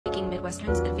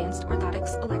Midwestern's Advanced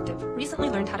Orthotics elective recently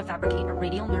learned how to fabricate a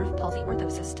radial nerve palsy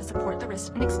orthosis to support the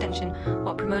wrist and extension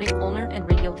while promoting ulnar and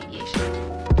radial deviation.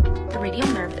 The radial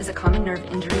nerve is a common nerve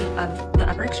injury of the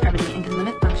upper extremity and can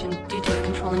limit function due to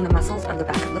controlling the muscles of the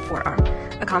back of the forearm.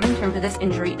 A common term for this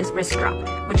injury is wrist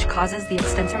drop, which causes the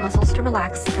extensor muscles to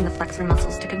relax and the flexor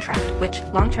muscles to contract, which,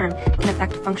 long-term, can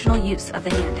affect functional use of the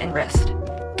hand and wrist.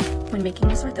 When making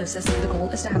this orthosis, the goal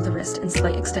is to have the wrist in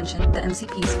slight extension, the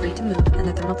MCPs free to move, and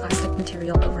the thermoplastic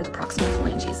material over the proximal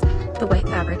phalanges. The white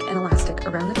fabric and elastic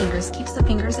around the fingers keeps the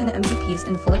fingers and MCPs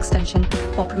in full extension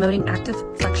while promoting active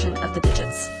flexion of the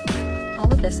digits.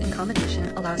 All of this in combination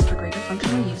allows for greater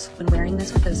functional use when wearing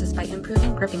this orthosis by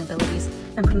improving gripping abilities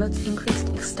and promotes increased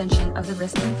extension of the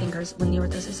wrist and fingers when the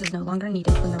orthosis is no longer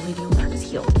needed when the radial nerve is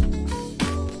healed.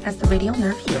 As the radial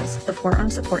nerve heals, the forearm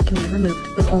support can be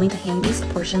removed with only the hand-based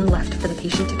portion left for the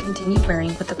patient to continue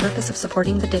wearing with the purpose of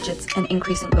supporting the digits and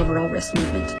increasing overall wrist movement.